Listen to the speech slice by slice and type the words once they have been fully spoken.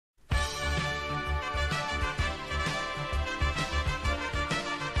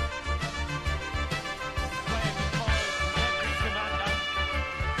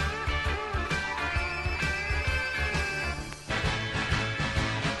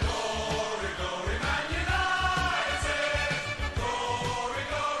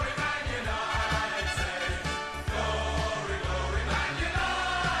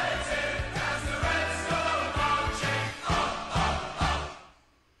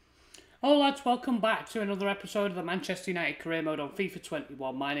Hello lads, welcome back to another episode of the Manchester United Career Mode on FIFA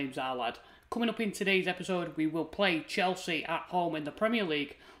 21. My name's Lad. Coming up in today's episode, we will play Chelsea at home in the Premier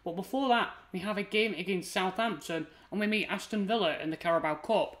League. But before that, we have a game against Southampton and we meet Aston Villa in the Carabao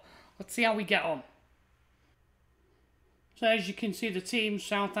Cup. Let's see how we get on. So as you can see, the team,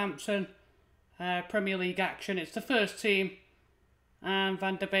 Southampton, Premier League action. It's the first team. And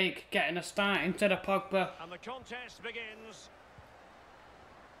Van der Beek getting a start instead of Pogba. And the contest begins.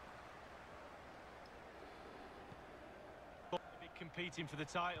 Competing for the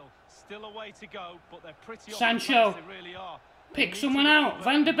title. Still a way to go, but they're pretty Sancho. They really are. Pick someone out.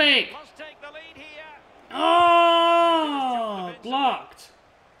 Van der Beek. Must take the lead here. Oh, blocked.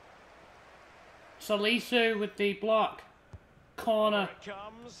 Salisu with the block. Corner.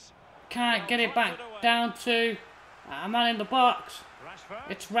 Can't get it back down to a man in the box.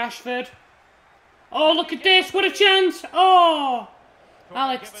 It's Rashford. Oh, look at this. What a chance. Oh,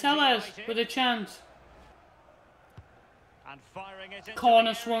 Alex Tellers with a chance.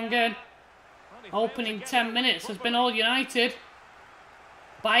 Corner swung in. Opening 10 minutes has been all United.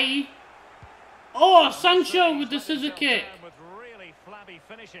 Bye. Oh, Sancho with the scissor kick. With really flabby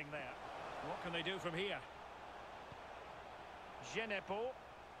finishing there. What can they do from here? Genepo.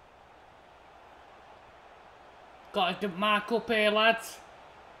 Got to mark up here, lads.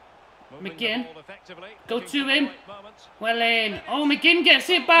 McGinn. Go to him. Well in. Oh, McGinn gets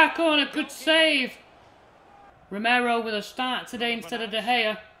it back on. A good save. Romero with a start today instead of De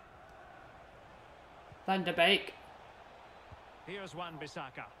Gea. Van der Beek. Here's Juan.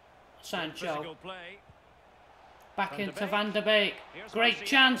 Sancho. Back into Van der Beek. Great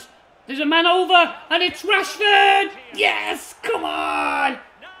chance. There's a man over and it's Rashford. Yes, come on.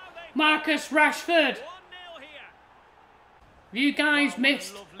 Marcus Rashford. If you guys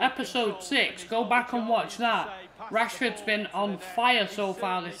missed episode 6, go back and watch that. Rashford's been on fire so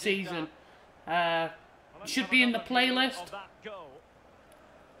far this season. Should be in the playlist.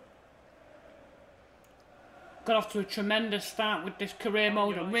 Got off to a tremendous start with this career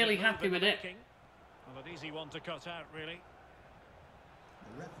mode. I'm really happy with it.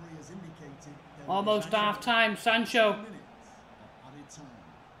 Almost half time. Sancho.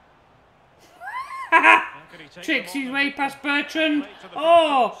 Tricks his way past Bertrand.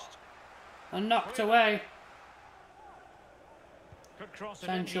 Oh! And knocked away.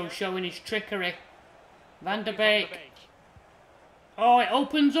 Sancho showing his trickery. Van der Beek. Oh, it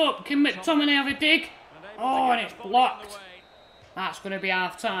opens up. Can McTominay have a dig? Oh, and it's blocked. That's going to be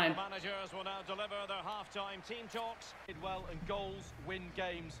half-time. Managers will now deliver their half-time team talks. Well, and goals win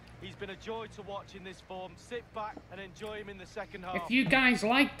games. He's been a joy to watch in this form. Sit back and enjoy him in the second half. If you guys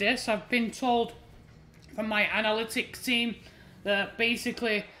like this, I've been told from my analytics team that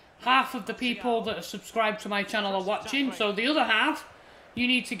basically half of the people that are subscribed to my channel are watching. So the other half, you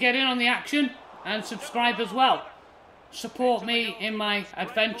need to get in on the action and subscribe as well. Support me in my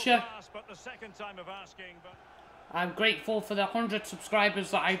adventure. I'm grateful for the 100 subscribers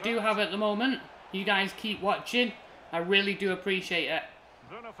that I do have at the moment. You guys keep watching. I really do appreciate it.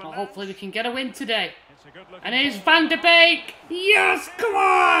 Well, hopefully we can get a win today. And here's Van der Beek. Yes, come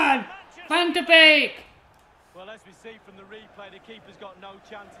on! Van der Beek. Well, as we see from the replay, the keeper's got no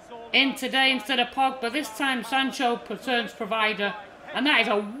chance. In today instead of Pogba. This time Sancho turns provider. And that is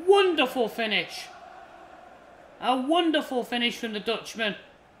a wonderful finish. A wonderful finish from the Dutchman.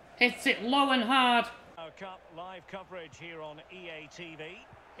 Hits it low and hard. Live coverage here on EA TV.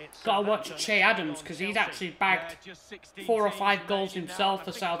 Gotta watch Che Adams because he's actually bagged 4 or 5 goals himself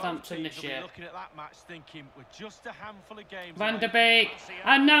for Southampton this year. Van der Beek.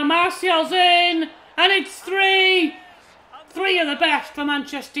 And now Martial's in. And it's 3. 3 of the best for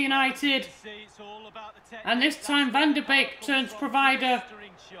Manchester United. And this time Van der Beek turns provider.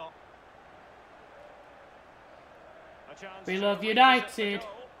 We love United.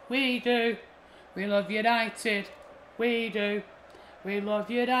 We do. We love United. We do. We love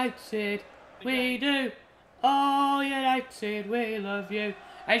United. We do. Oh, United, we love you.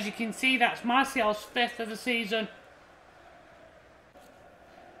 As you can see, that's Martial's 5th of the season.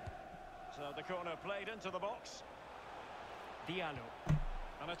 So the corner played into the box. Diallo.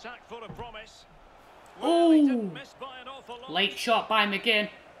 An attack full of promise. Ooh. Late shot by McGinn.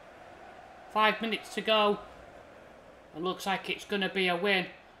 5 minutes to go. It looks like it's going to be a win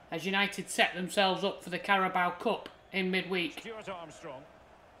as United set themselves up for the Carabao Cup in midweek.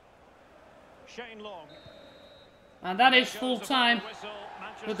 And that is full time.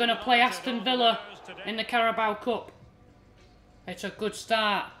 We're going to play Aston Villa in the Carabao Cup. It's a good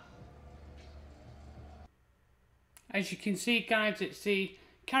start. As you can see, guys, it's the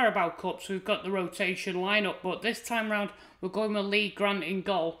Carabao Cup, so we've got the rotation lineup, but this time round we're going with Lee Grant in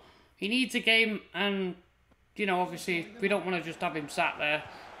goal. He needs a game, and, you know, obviously, we don't want to just have him sat there.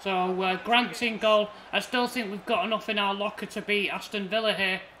 So, Grant's in goal. I still think we've got enough in our locker to beat Aston Villa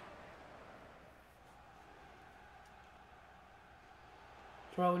here.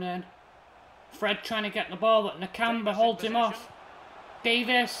 Thrown in. Fred trying to get the ball, but Nakamba holds him off.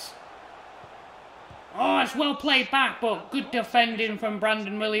 Davis. Oh, it's well played back, but good defending from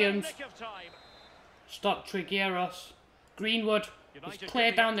Brandon Williams. Stop Trigueros. Greenwood is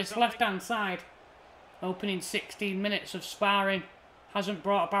cleared down this left-hand side. Opening 16 minutes of sparring. Hasn't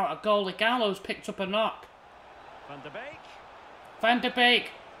brought about a goal. Igalo's picked up a knock. Van der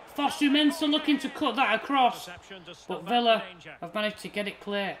Beek. Fosu Mensah looking to cut that across. But Villa have managed to get it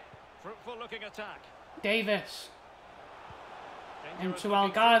clear. Davis. Into El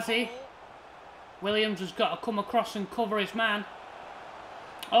Ghazi. Williams has got to come across and cover his man.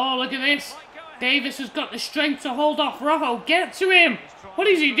 Oh, look at this. Davis has got the strength to hold off Rojo. Get to him. What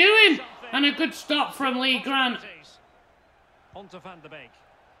is he doing? And a good stop from Lee Grant. Onto Van der Beek.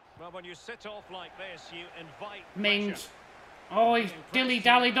 Well, when you sit off like this, you invite Mings. Oh, he's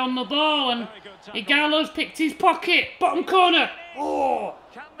dilly-dallied on the ball, and Igalo's picked his pocket. Bottom corner. Oh,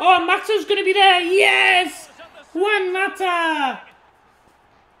 Mata's going to be there. Yes! Juan Mata.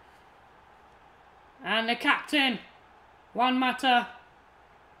 And the captain, Juan Mata,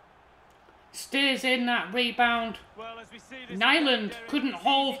 steers in that rebound. Nyland couldn't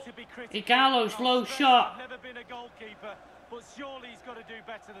hold Igalo's low shot. Never been a goalkeeper, but surely he's got to do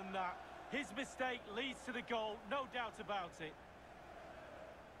better than that. His mistake leads to the goal, no doubt about it.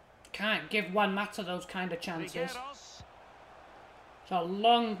 Can't give Juan Mata those kind of chances. It's a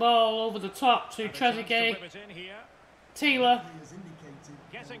long ball over the top to Trezeguet. Taylor.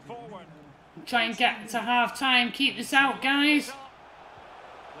 Getting forward. Try and get to half-time. Keep this out, guys.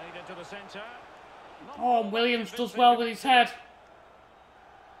 Oh, Williams does well with his head.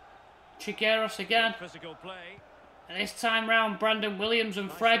 Trigueros again. And this time round, Brandon Williams and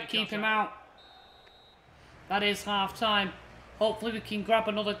Fred keep him out. That is half-time. Hopefully we can grab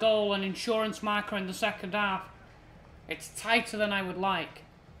another goal, an insurance marker in the second half. It's tighter than I would like.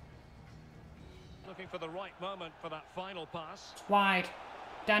 Looking for the right moment for that final pass. It's wide.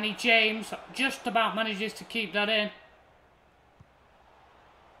 Danny James just about manages to keep that in.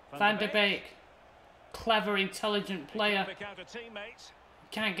 Van der Beek. Clever, intelligent player.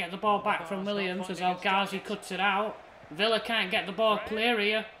 Can't get the ball back from Williams as El Ghazi cuts it out. Villa can't get the ball clear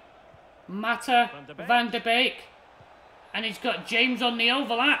here. Mata, Van der Beek. And he's got James on the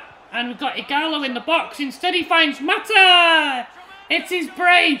overlap. And we've got Igalo in the box. Instead he finds Mata! It's his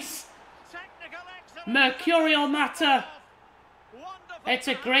brace! Mercurial Mata. It's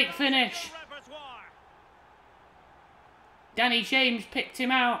a great finish. Danny James picked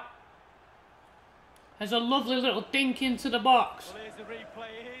him out. There's a lovely little dink into the box. Well, here's the replay.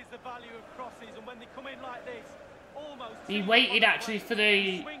 Here's the value of crosses, and when they come in like this, almost he waited actually for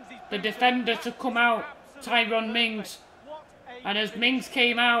the defender to come out, Tyrone Mings. And as Mings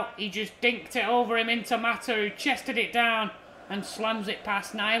came out, he just dinked it over him into Mata, who chested it down and slams it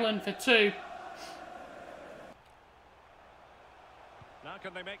past Nyland for 2. Now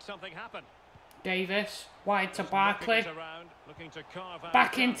can they make something happen? Davis, wide to Barkley.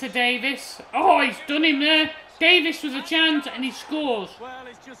 Back into Davis. Oh, he's done him there. Davis with a chance and he scores. Well,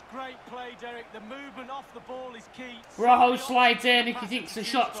 it's just great play, Derek. The movement off the ball is key. Rojo slides in if he thinks the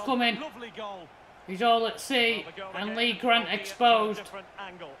shot's coming. Lovely goal. He's all at sea and Lee Grant exposed.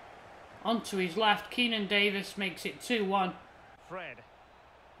 Onto his left, Keenan Davis makes it 2-1. Fred.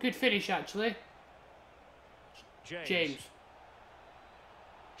 Good finish actually. James.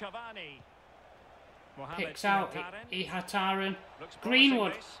 Cavani. Picks out Ihataren.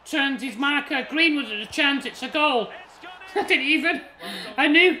 Greenwood turns his marker. Greenwood at a chance. It's a goal. I didn't even. I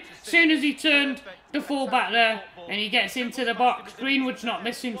knew as soon as he turned the fullback there and he gets into the box. Greenwood's not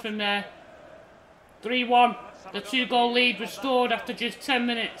missing from there. 3-1. The 2-goal lead restored after just 10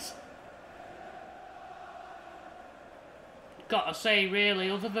 minutes. Got to say, really,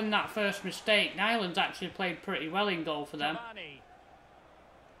 other than that first mistake, Nyland's actually played pretty well in goal for them.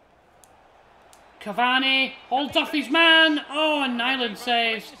 Cavani holds off his man. Oh, and Nyland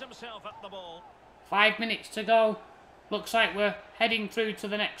saves. 5 minutes to go. Looks like we're heading through to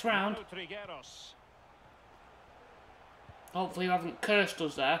the next round. Hopefully you haven't cursed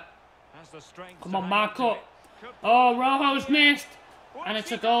us there. Come on, mark up. Oh, Rojo's missed. And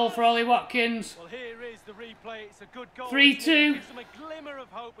it's a goal for Ollie Watkins. Well, here is the replay. It's a good goal. 3-2. Gives them a glimmer of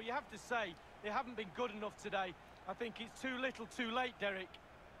hope, but you have to say they haven't been good enough today. I think it's too little, too late, Derek.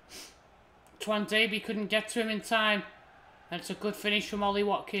 Twan Davey couldn't get to him in time. And it's a good finish from Ollie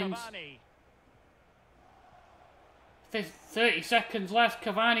Watkins. 30 seconds left.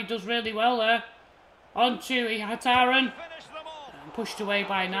 Cavani does really well there. On to Ihataren. And pushed away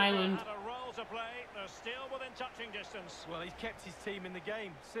by Nyland. Well, he's kept his team in the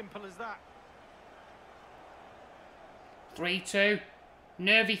game. Simple as that. 3-2.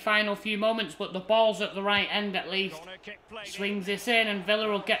 Nervy final few moments, but the ball's at the right end at least. Swings this in and Villa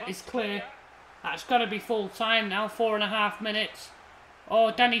will get this clear. That's got to be full time now, 4.5 minutes.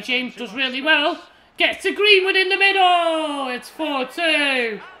 Oh, Danny James does really well. Gets to Greenwood in the middle. It's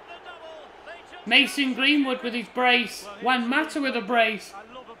 4-2. Mason Greenwood with his brace. Juan Mata with a brace.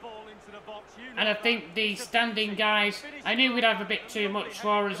 And I think the standing guys, I knew we'd have a bit too much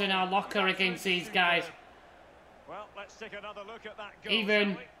for us in our locker against these guys. Well, let's take another look at that goal,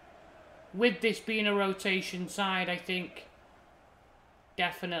 Even with this being a rotation side, I think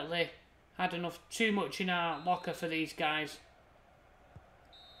definitely had too much in our locker for these guys.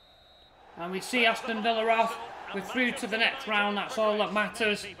 And we see Aston Villa off. We're through to the next round. That's all that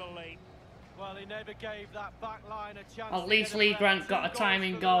matters. Well, he never gave that back line a chance. At least Lee Grant got a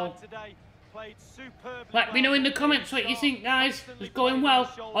timing goal. Let me know in the comments what you think, guys. It's going well.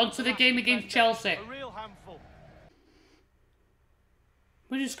 On to the game against Chelsea.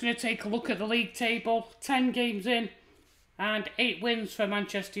 We're just going to take a look at the league table. 10 games in and 8 wins for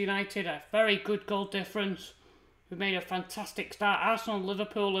Manchester United. A very good goal difference. We made a fantastic start. Arsenal and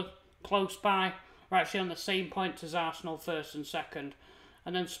Liverpool are close by. We're actually on the same points as Arsenal, first and second.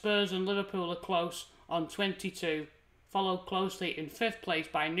 And then Spurs and Liverpool are close on 22. Followed closely in 5th place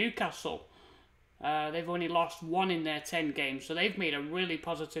by Newcastle. They've only lost 1 in their 10 games, so they've made a really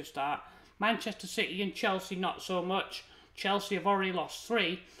positive start. Manchester City and Chelsea not so much. Chelsea have already lost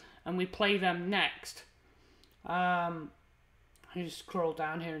 3, and we play them next. I just scroll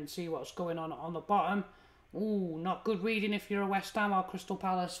down here and see what's going on the bottom. Ooh, not good reading if you're a West Ham or Crystal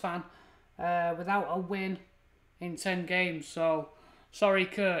Palace fan. Without a win in 10 games, so sorry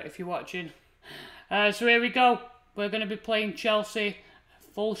Kurt if you're watching. So here we go. We're going to be playing Chelsea.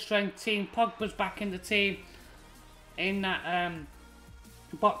 Full strength team. Pogba's back in the team in that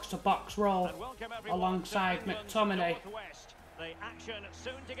box-to-box role alongside McTominay. The action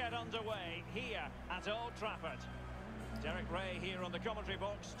soon to get underway here at Old Trafford. Derek Ray here on the commentary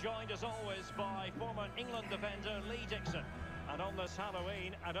box, joined as always by former England defender Lee Dixon. And on this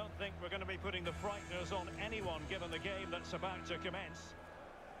Halloween, I don't think we're going to be putting the frighteners on anyone given the game that's about to commence.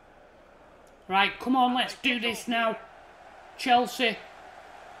 Right, come on, let's do this now. Chelsea.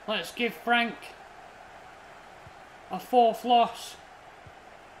 Let's give Frank a 4th loss.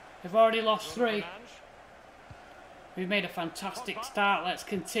 They've already lost 3. We've made a fantastic start. Let's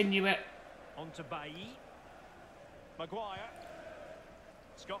continue it. On to Bailly. Maguire.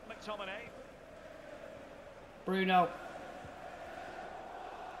 Scott McTominay. Bruno.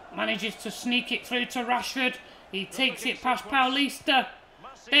 Manages to sneak it through to Rashford. He takes it past Paulista.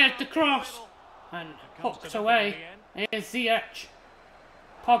 There's the cross. And hooked away. Here's Ziyech.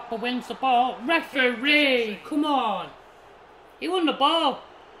 Pogba wins the ball. Referee! Come on! He won the ball.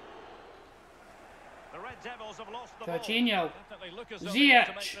 Jorginho.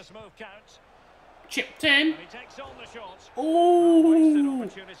 Ziyech. Chipped in. Ooh!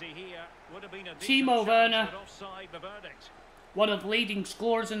 Timo Werner. One of the leading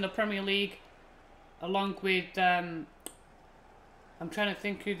scorers in the Premier League. Along with, I'm trying to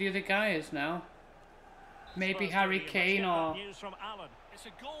think who the other guy is now. Maybe Harry Kane or...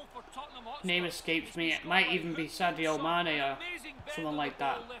 Name escapes me. It might even be Sadio Mane or someone like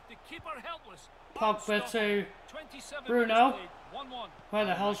that. Pogba to Bruno. Where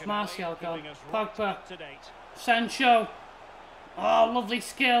the hell's Martial gone? Pogba. Sancho. Oh, lovely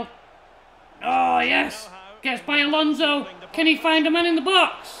skill. Oh, yes. Gets by Alonso. Can he find a man in the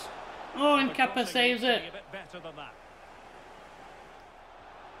box? Oh, and Kepa saves it.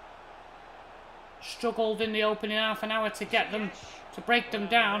 Struggled in the opening half an hour to get them, to break them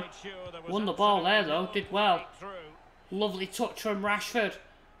down. Won the ball there though, did well. Lovely touch from Rashford.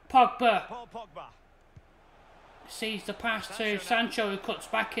 Pogba. Sees the pass to Sancho, who cuts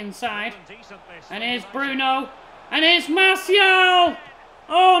back inside. And here's Bruno. And here's Martial!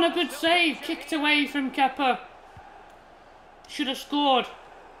 Oh, and a good save. Kicked away from Kepa. Should have scored.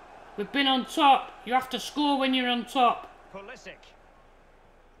 We've been on top. You have to score when you're on top.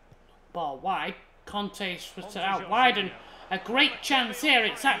 Ball wide. Conte's was out wide, and a great chance here.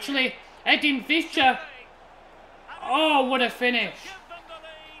 It's actually Edin Visca. Oh, what a finish.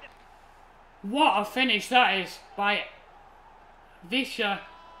 What a finish that is by Visca.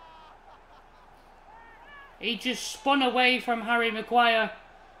 He just spun away from Harry Maguire,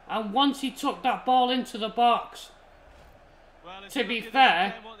 and once he took that ball into the box, to be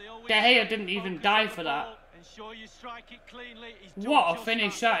fair, De Gea didn't even die for that. Ensure you strike it cleanly. He's What a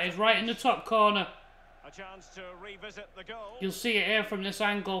finish that is, right in the top corner. A chance to revisit the goal. You'll see it here from this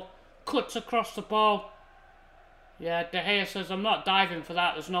angle. Cuts across the ball. Yeah, De Gea says, I'm not diving for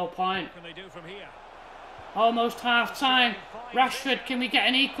that, there's no point. What can they do from here? Almost half time. Rashford, can we get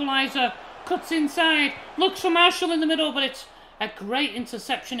an equaliser? Cuts inside. Looks for Marshall in the middle, but it's a great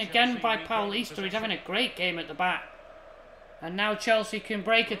interception again by Paulista. He's having a great game at the back. And now Chelsea can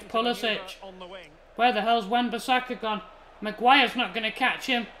break it. Pulisic. Where the hell's Wan-Bissaka gone? Maguire's not going to catch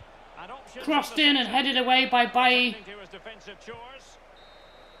him. Crossed in and headed away by Bailly.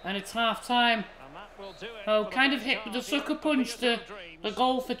 And it's half time. Oh, kind of hit with the sucker punch, the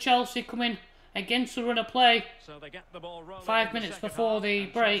goal for Chelsea coming against the run of play. 5 minutes before the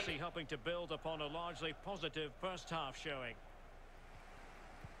break. Hoping to build upon a largely positive first half showing.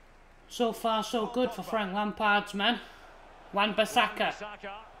 So far so good for Frank Lampard's men. Wan-Bissaka.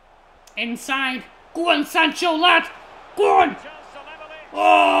 Inside. Go on, Sancho, lad. Go on.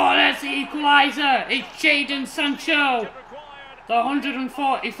 Oh, that's the equaliser. It's Jadon Sancho. The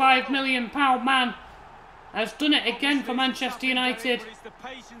 £145 million man has done it again for Manchester United.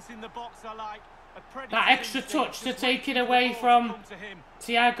 That extra touch to take it away from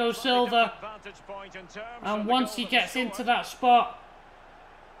Thiago Silva. And once he gets into that spot,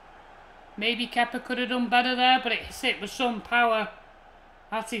 maybe Kepa could have done better there, but it's hit with some power.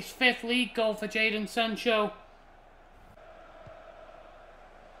 That's his 5th league goal for Jadon Sancho.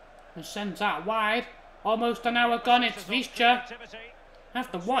 And sends that wide. Almost an hour gone, it's Visca. I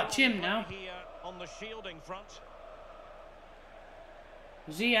have to watch him now.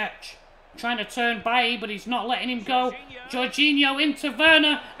 Ziyech trying to turn Bailly, but he's not letting him go. Jorginho into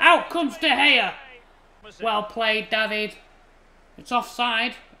Werner. Out comes De Gea. Well played, David. It's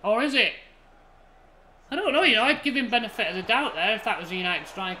offside. Or is it? I don't know, you know, I'd give him benefit of the doubt there if that was a United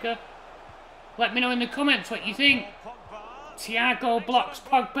striker. Let me know in the comments what you think. Thiago blocks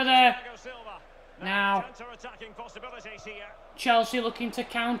Pogba there. Now, Chelsea looking to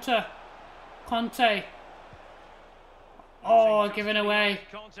counter. Conte. Oh, given away.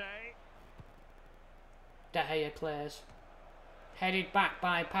 De Gea clears. Headed back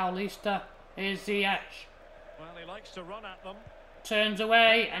by Paulista. Here's Ziyech. Well, he likes to run at them. Turns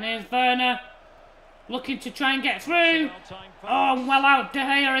away, and here's Werner. Looking to try and get through. Oh, well out, De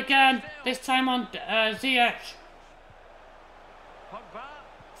Gea again. This time on Ziyech.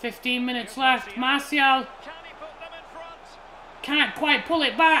 15 minutes left. Martial. Can't quite pull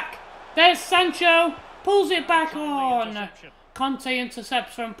it back. There's Sancho. Pulls it back on. Conte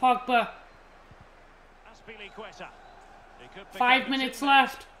intercepts from Pogba. 5 minutes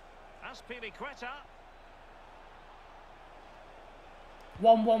left.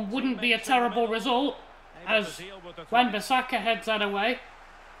 1-1 wouldn't be a terrible result as Wan-Bissaka heads that away.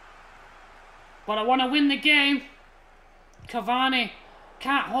 But I want to win the game. Cavani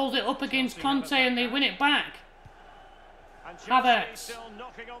can't hold it up against Conte and they win it back. Havertz.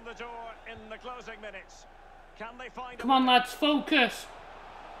 Come on lads, focus.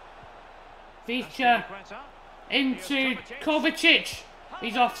 Visca into Kovacic.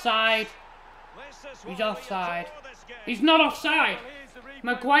 He's offside. He's offside. He's not offside.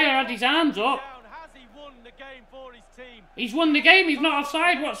 Maguire had his arms up. He's won the game, he's not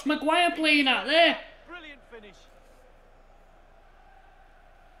offside. What's Maguire playing at there?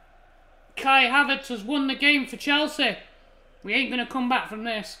 Kai Havertz has won the game for Chelsea. We ain't going to come back from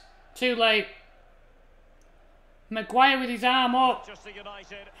this. Too late. Maguire with his arm up.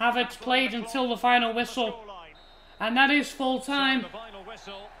 Havertz played until the final whistle. And that is full time.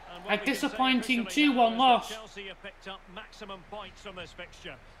 A disappointing 2-1 loss.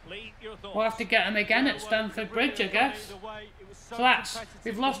 We'll have to get them again at Stamford Bridge, I guess. So that's,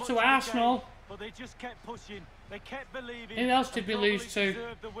 we've lost to Arsenal. Who else did we lose to?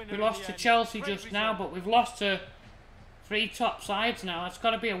 We lost to Chelsea just now, but we've lost to 3 top sides now. That's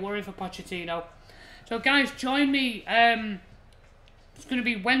got to be a worry for Pochettino. So guys, join me. It's going to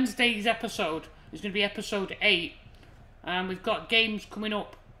be Wednesday's episode. It's going to be episode 8. And we've got games coming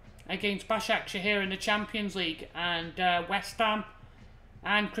up against Başakşehir here in the Champions League and West Ham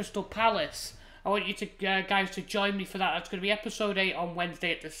and Crystal Palace. I want you to guys to join me for that. That's going to be episode 8 on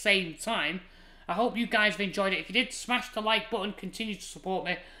Wednesday at the same time. I hope you guys have enjoyed it. If you did, smash the like button, continue to support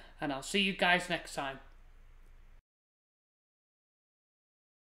me, and I'll see you guys next time.